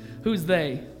it, who's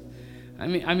they?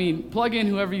 I mean, plug in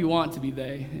whoever you want to be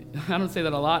they. I don't say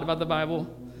that a lot about the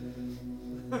Bible.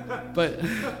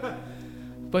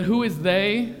 But who is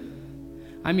they?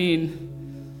 I mean,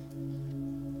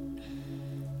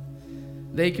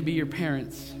 they could be your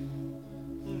parents,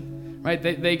 right?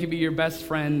 They could be your best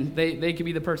friend. They could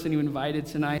be the person you invited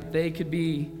tonight. They could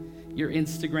be your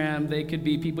Instagram. They could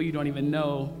be people you don't even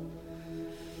know.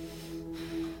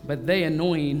 But they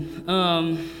annoying.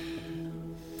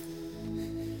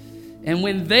 And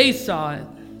when they saw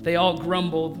it, they all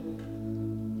grumbled.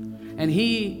 And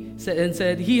he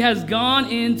said, he has gone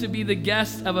in to be the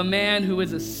guest of a man who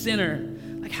is a sinner.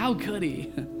 Like, how could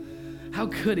he? How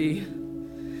could he?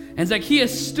 And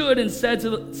Zacchaeus stood and said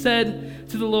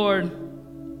to the Lord,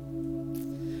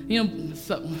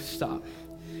 stop.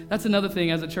 That's another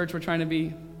thing as a church we're trying to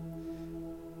be.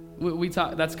 We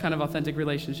talk, that's kind of authentic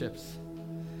relationships.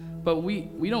 But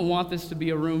we don't want this to be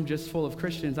a room just full of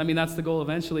Christians. I mean, that's the goal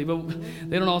eventually, but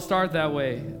they don't all start that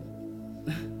way.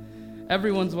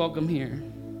 Everyone's welcome here.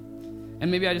 And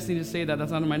maybe I just need to say that.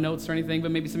 That's not in my notes or anything, but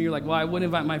maybe some of you are like, well, I would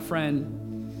invite my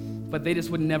friend, but they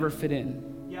just would never fit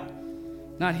in. Yeah.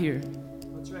 Not here.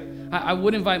 That's right. I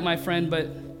would invite my friend,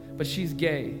 but she's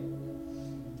gay.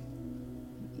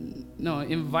 No,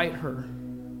 invite her.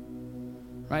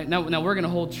 Right? Now we're going to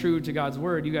hold true to God's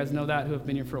word. You guys know that who have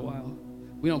been here for a while.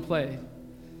 We don't play.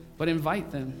 But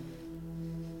invite them.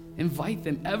 Invite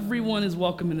them. Everyone is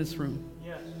welcome in this room.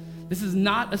 Yes. This is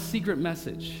not a secret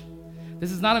message.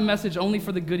 This is not a message only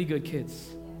for the goody-good kids.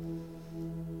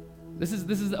 This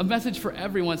is a message for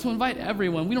everyone. So invite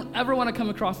everyone. We don't ever want to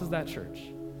come across as that church.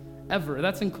 Ever.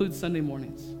 That includes Sunday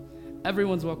mornings.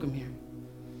 Everyone's welcome here.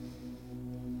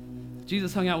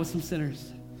 Jesus hung out with some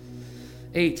sinners.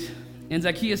 8. And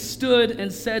Zacchaeus stood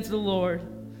and said to the Lord,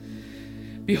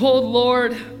 Behold,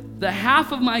 Lord, the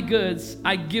half of my goods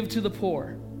I give to the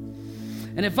poor.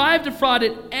 And if I have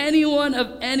defrauded anyone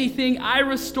of anything, I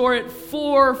restore it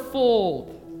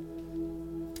fourfold.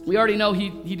 We already know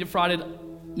he defrauded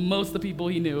most of the people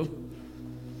he knew.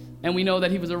 And we know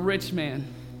that he was a rich man.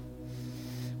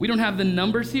 We don't have the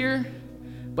numbers here,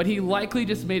 but he likely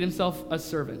just made himself a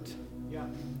servant. Yeah.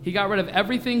 He got rid of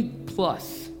everything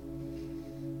plus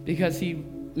because he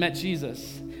met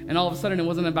Jesus. And all of a sudden it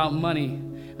wasn't about money.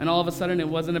 And all of a sudden it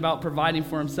wasn't about providing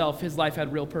for himself. His life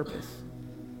had real purpose.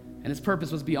 And his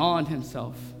purpose was beyond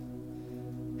himself.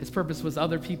 His purpose was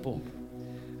other people.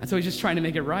 And so he's just trying to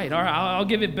make it right. All right, I'll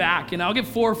give it back, and I'll give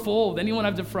fourfold anyone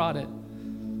I've defrauded.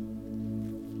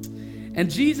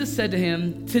 And Jesus said to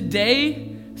him,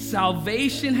 today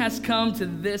salvation has come to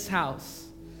this house,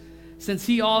 since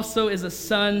he also is a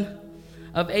son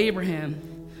of Abraham.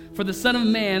 For the Son of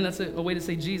Man, that's a way to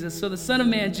say Jesus. So the Son of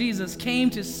Man, Jesus, came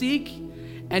to seek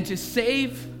and to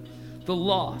save the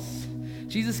lost.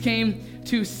 Jesus came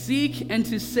to seek and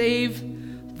to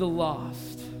save the lost.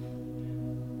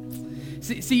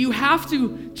 See, you have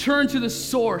to turn to the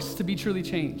source to be truly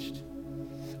changed.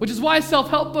 Which is why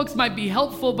self-help books might be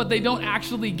helpful, but they don't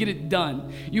actually get it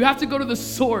done. You have to go to the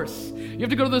source. You have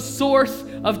to go to the source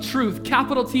of truth,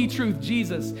 capital T truth,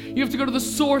 Jesus. You have to go to the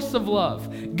source of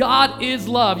love. God is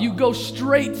love. You go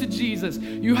straight to Jesus.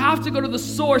 You have to go to the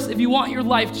source if you want your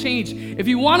life changed. If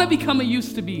you want to become a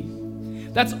used to be,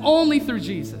 that's only through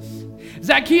Jesus.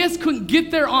 Zacchaeus couldn't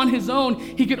get there on his own.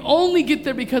 He could only get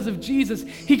there because of Jesus.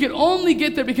 He could only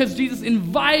get there because Jesus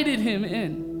invited him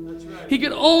in. That's right. He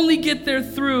could only get there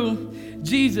through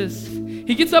Jesus.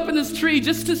 He gets up in this tree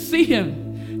just to see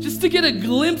him, just to get a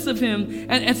glimpse of him.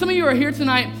 And some of you are here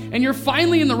tonight and you're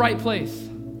finally in the right place.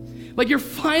 Like you're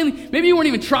finally, maybe you weren't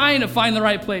even trying to find the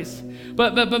right place.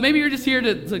 But maybe you're just here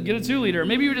to get a 2-liter.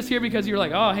 Maybe you're just here because you're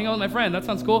like, oh, hang out with my friend. That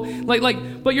sounds cool.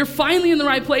 But you're finally in the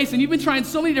right place, and you've been trying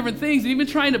so many different things, and you've been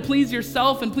trying to please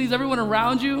yourself and please everyone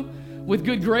around you with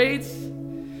good grades.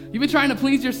 You've been trying to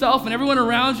please yourself and everyone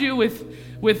around you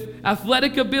with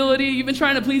athletic ability. You've been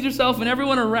trying to please yourself and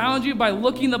everyone around you by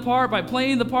looking the part, by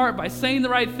playing the part, by saying the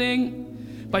right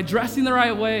thing, by dressing the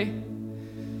right way.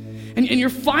 And you're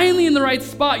finally in the right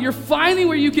spot. You're finally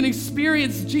where you can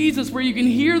experience Jesus, where you can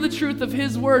hear the truth of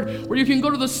his word, where you can go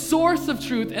to the source of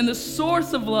truth and the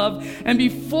source of love and be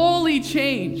fully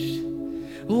changed.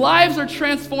 Lives are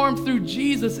transformed through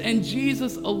Jesus and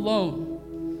Jesus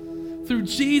alone. Through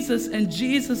Jesus and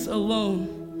Jesus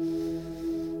alone.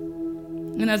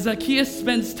 And as Zacchaeus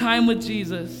spends time with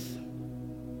Jesus,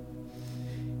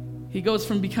 he goes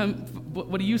from becoming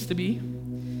what he used to be.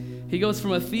 He goes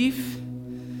from a thief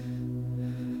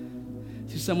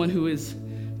to someone who is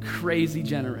crazy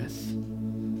generous.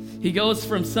 He goes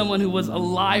from someone who was a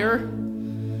liar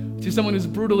to someone who's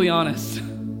brutally honest.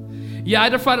 Yeah, I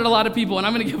defrauded a lot of people and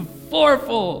I'm going to give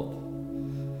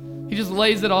fourfold. He just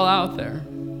lays it all out there.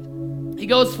 He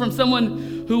goes from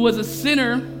someone who was a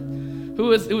sinner, who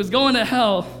was going to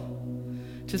hell,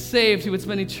 to saved, who would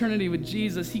spend eternity with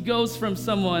Jesus. He goes from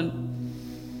someone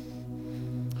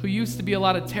who used to be a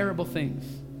lot of terrible things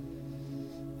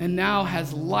and now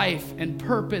has life and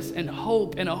purpose and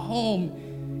hope and a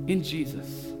home in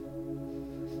Jesus.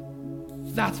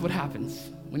 That's what happens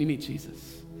when you meet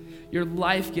Jesus. Your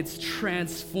life gets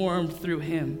transformed through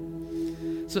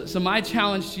him. So my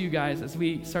challenge to you guys as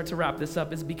we start to wrap this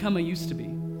up is become a used to be.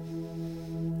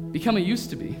 Become a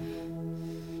used to be.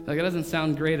 Like, it doesn't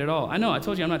sound great at all. I know, I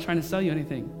told you I'm not trying to sell you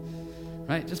anything,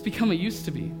 right? Just become a used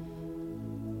to be.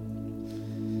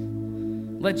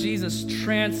 Let Jesus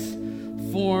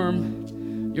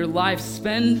transform your life.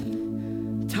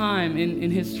 Spend time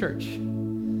in his church.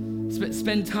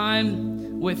 Spend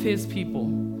time with his people.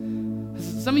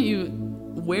 Some of you,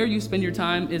 where you spend your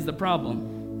time is the problem.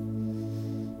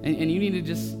 And you need to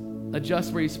just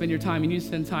adjust where you spend your time. You need to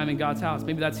spend time in God's house.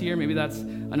 Maybe that's here, maybe that's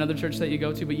another church that you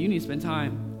go to, but you need to spend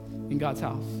time in God's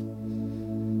house.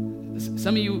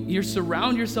 Some of you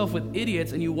surround yourself with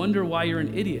idiots and you wonder why you're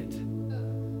an idiot.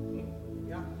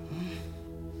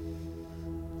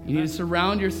 You need to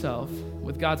surround yourself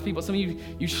with God's people. Some of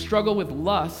you struggle with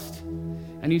lust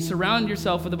and you surround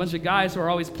yourself with a bunch of guys who are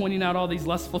always pointing out all these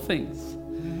lustful things.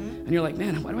 And you're like,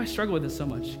 man, why do I struggle with this so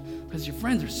much? Because your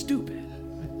friends are stupid.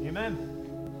 Amen.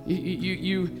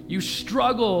 You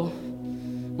struggle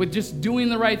with just doing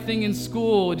the right thing in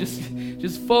school, just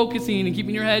focusing and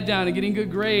keeping your head down and getting good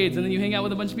grades, and then you hang out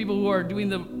with a bunch of people who are doing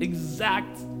the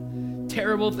exact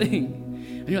terrible thing.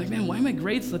 And you're like, man, why are my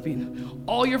grades slipping?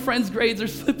 All your friends' grades are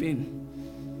slipping.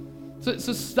 So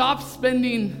stop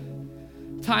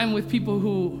spending time with people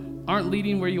who aren't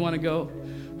leading where you want to go,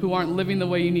 who aren't living the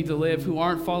way you need to live, who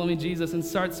aren't following Jesus, and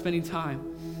start spending time.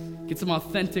 Get some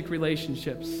authentic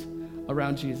relationships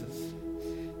around Jesus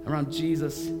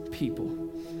people.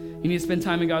 You need to spend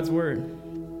time in God's word.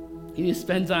 You need to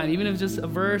spend time, even if it's just a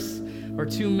verse or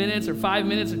 2 minutes or 5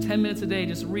 minutes or 10 minutes a day,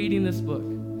 just reading this book.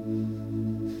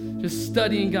 Just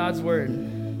studying God's word.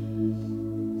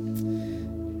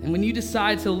 And when you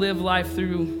decide to live life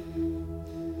through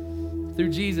through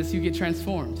Jesus, you get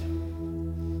transformed.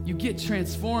 You get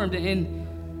transformed and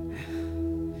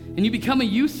you become a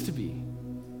used to be.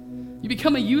 You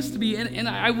become a used to be. And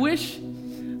I wish,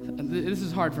 this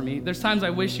is hard for me. There's times I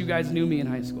wish you guys knew me in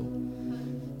high school.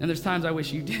 And there's times I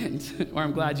wish you didn't, or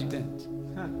I'm glad you didn't.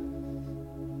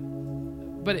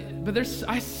 But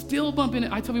I still bump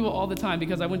into, I tell people all the time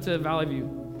because I went to Valley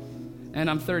View and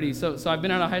I'm 30. So I've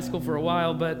been out of high school for a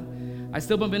while, but I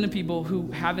still bump into people who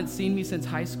haven't seen me since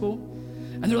high school.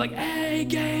 And they're like, hey,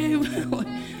 Gabe,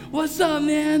 what's up,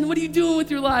 man? What are you doing with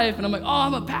your life? And I'm like, oh,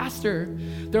 I'm a pastor.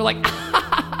 They're like,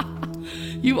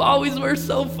 you always were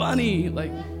so funny.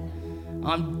 Like,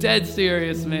 I'm dead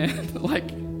serious, man.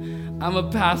 Like, I'm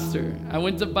a pastor. I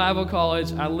went to Bible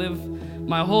college. I live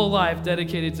my whole life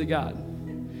dedicated to God.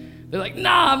 They're like,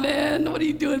 nah, man, what are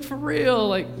you doing for real?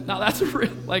 Like, no, that's real.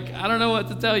 Like, I don't know what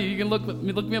to tell you. You can look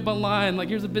me up online. Like,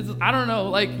 here's a business. I don't know.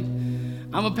 Like,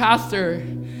 I'm a pastor.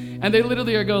 And they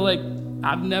literally are go like,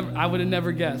 I would have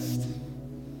never guessed.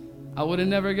 I would have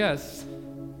never guessed.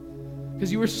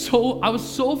 Because I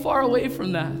was so far away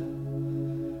from that.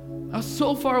 I was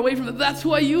so far away from that. That's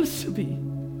who I used to be.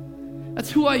 That's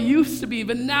who I used to be.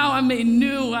 But now I'm made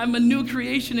new. I'm a new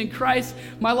creation in Christ.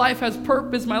 My life has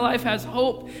purpose. My life has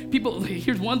hope. People,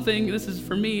 here's one thing. This is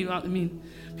for me. I mean,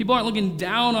 people aren't looking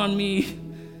down on me,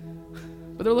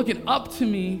 but they're looking up to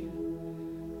me.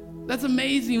 That's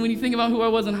amazing when you think about who I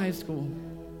was in high school.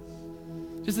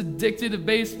 Just addicted to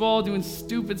baseball, doing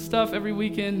stupid stuff every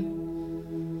weekend.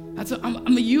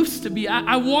 I'm a used to be.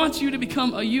 I want you to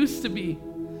become a used to be.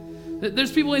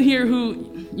 There's people in here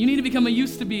who you need to become a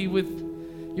used to be with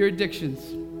your addictions.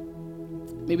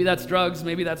 Maybe that's drugs.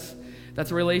 Maybe that's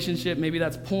a relationship. Maybe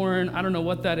that's porn. I don't know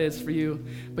what that is for you.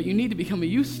 But you need to become a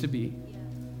used to be.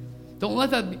 Don't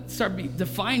let that start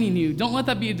defining you. Don't let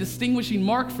that be a distinguishing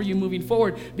mark for you moving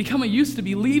forward. Become a used to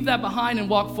be. Leave that behind and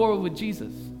walk forward with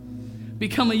Jesus.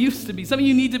 Become a used to be. Some of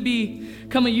you need to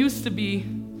become a used to be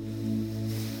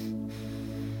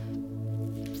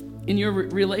in your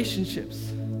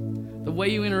relationships, the way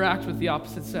you interact with the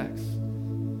opposite sex.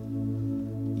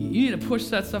 You need to push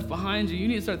that stuff behind you. You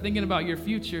need to start thinking about your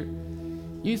future.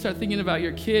 You need to start thinking about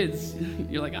your kids.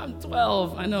 You're like, I'm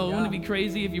 12. I know. Wouldn't it be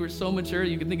crazy if you were so mature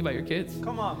you could think about your kids?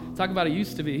 Come on. Talk about it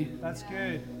used to be. That's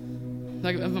good.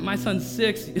 Like, my son's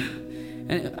 6.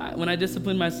 And when I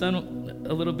disciplined my son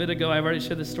a little bit ago, I've already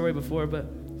shared this story before, but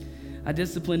I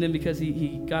disciplined him because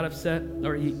he got upset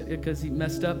or because he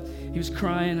messed up. He was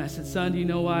crying. I said, son, do you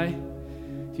know why?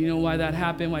 Do you know why that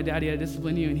happened? Why Daddy had to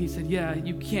discipline you? And he said, yeah,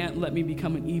 you can't let me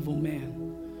become an evil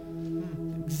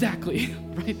man. Exactly,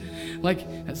 right? Like,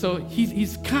 so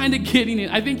he's kind of getting it.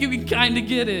 I think you can kind of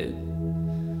get it.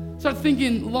 Start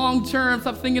thinking long term.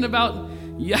 Stop thinking about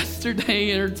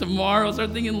yesterday or tomorrow.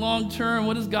 Start thinking long term.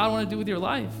 What does God want to do with your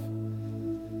life?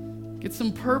 Get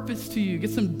some purpose to you. Get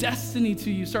some destiny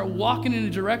to you. Start walking in a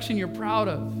direction you're proud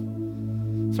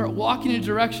of. Start walking in a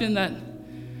direction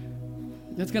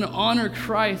that's going to honor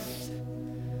Christ.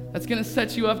 That's going to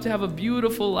set you up to have a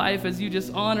beautiful life as you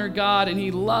just honor God and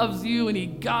He loves you and He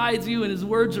guides you and His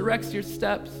word directs your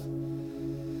steps.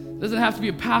 It doesn't have to be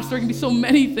a pastor. It can be so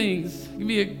many things. It can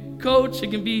be a coach.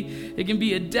 It can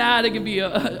be a dad. It can be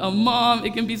a mom.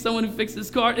 It can be someone who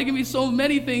fixes cars. It can be so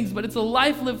many things, but it's a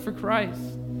life lived for Christ.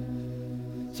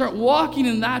 Start walking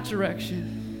in that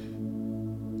direction.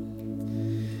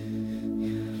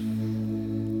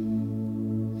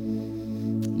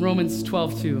 Romans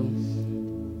 12:2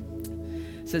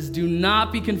 says, do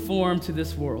not be conformed to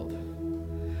this world,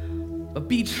 but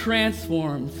be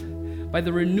transformed by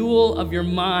the renewal of your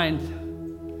mind,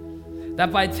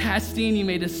 that by testing you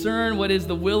may discern what is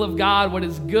the will of God, what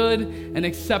is good and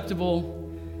acceptable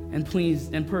and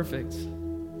pleased and perfect.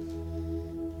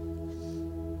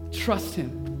 Trust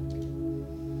Him.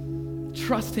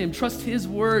 Trust Him. Trust His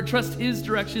word. Trust His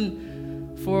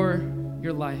direction for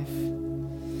your life.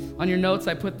 On your notes,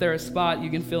 I put there a spot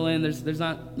you can fill in. There's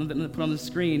not nothing to put on the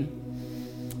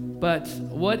screen. But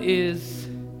what is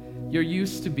your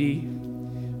used to be?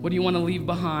 What do you want to leave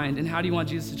behind? And how do you want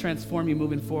Jesus to transform you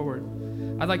moving forward?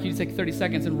 I'd like you to take 30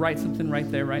 seconds and write something right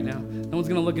there, right now. No one's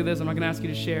going to look at this. I'm not going to ask you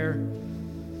to share.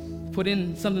 Put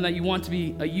in something that you want to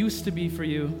be a used to be for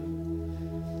you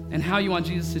and how you want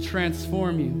Jesus to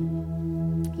transform you,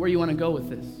 where you want to go with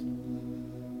this.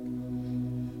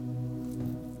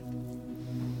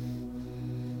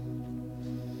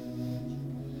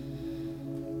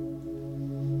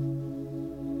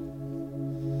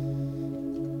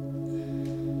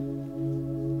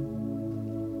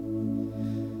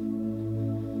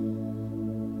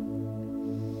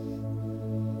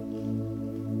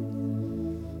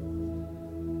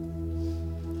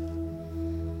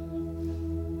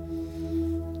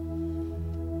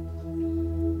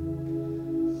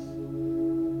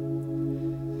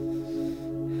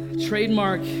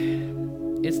 trademark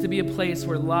is to be a place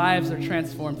where lives are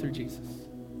transformed through Jesus.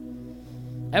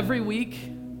 Every week,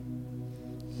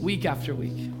 week after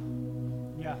week.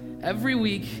 Yeah. Every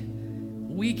week,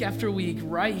 week after week,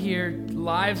 right here,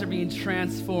 lives are being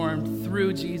transformed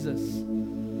through Jesus.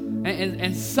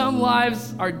 And some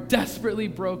lives are desperately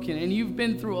broken, and you've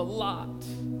been through a lot.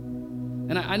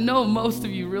 And I know most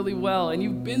of you really well, and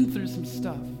you've been through some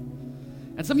stuff.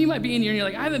 And some of you might be in here and you're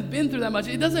like, I haven't been through that much.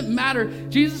 It doesn't matter.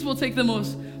 Jesus will take the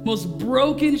most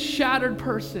broken, shattered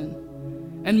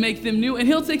person and make them new. And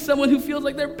he'll take someone who feels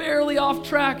like they're barely off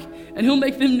track, and he'll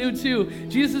make them new too.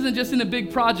 Jesus isn't just into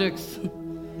big projects.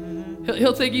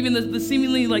 He'll take even the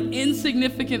seemingly like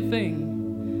insignificant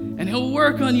thing, and he'll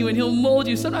work on you and he'll mold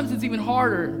you. Sometimes it's even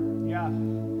harder. Yeah.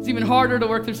 It's even harder to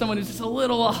work through someone who's just a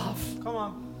little off. Come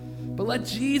on. But let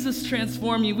Jesus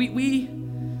transform you.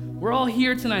 We're all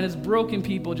here tonight as broken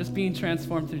people just being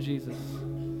transformed through Jesus.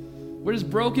 We're just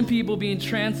broken people being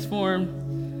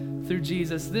transformed through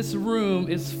Jesus. This room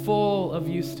is full of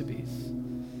used-to-bes.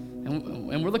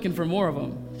 And we're looking for more of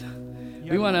them.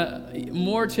 Yep. We want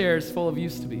more chairs full of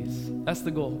used-to-bes. That's the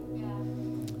goal.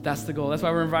 That's the goal. That's why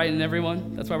we're inviting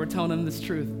everyone. That's why we're telling them this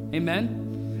truth.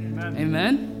 Amen? Amen.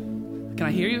 Amen? Can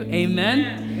I hear you? Amen?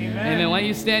 Amen. Amen. Why don't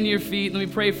you stand to your feet? Let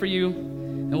me pray for you,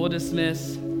 and we'll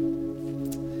dismiss.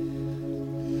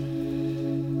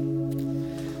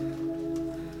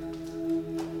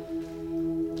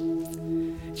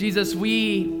 Jesus,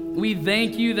 we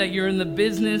thank you that you're in the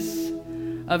business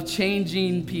of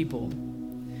changing people,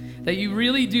 that you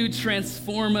really do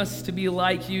transform us to be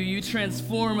like you. You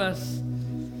transform us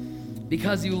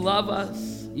because you love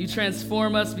us. You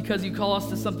transform us because you call us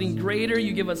to something greater.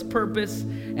 You give us purpose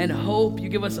and hope. You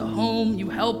give us a home.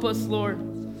 You help us, Lord.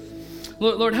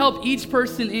 Lord, help each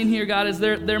person in here, God, as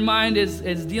their mind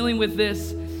is dealing with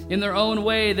this in their own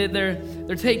way, that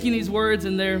they're taking these words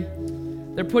and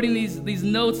they're putting these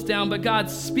notes down. But God,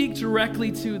 speak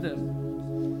directly to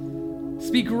them.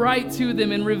 Speak right to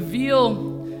them and reveal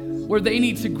where they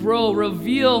need to grow.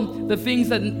 Reveal the things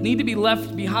that need to be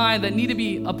left behind, that need to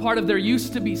be a part of their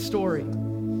used-to-be story.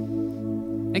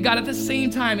 And God, at the same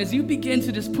time, as you begin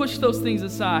to just push those things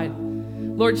aside,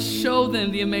 Lord, show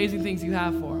them the amazing things you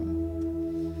have for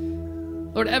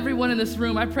them. Lord, everyone in this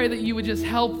room, I pray that you would just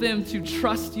help them to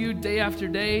trust you day after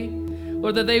day.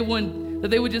 Lord, that they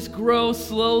would just grow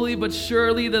slowly but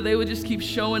surely, that they would just keep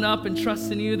showing up and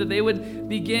trusting you, that they would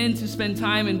begin to spend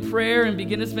time in prayer and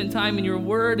begin to spend time in your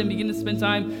word and begin to spend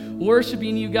time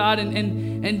worshiping you, God,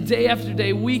 and day after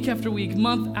day, week after week,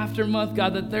 month after month,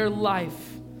 God, that their life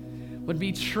would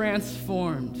be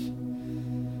transformed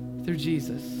through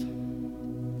Jesus.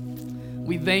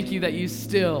 We thank you that you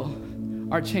still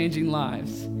are changing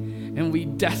lives, and we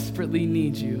desperately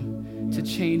need you to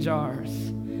change ours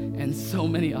and so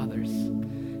many others.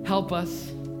 Help us,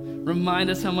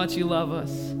 remind us how much you love us,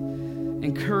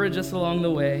 encourage us along the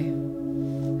way,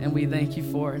 and we thank you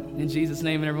for it. In Jesus'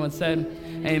 name, and everyone said,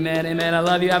 amen, amen. I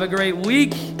love you. Have a great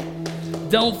week.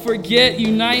 Don't forget,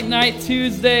 Unite Night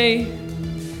Tuesday.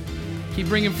 Keep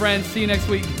bringing friends. See you next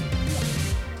week.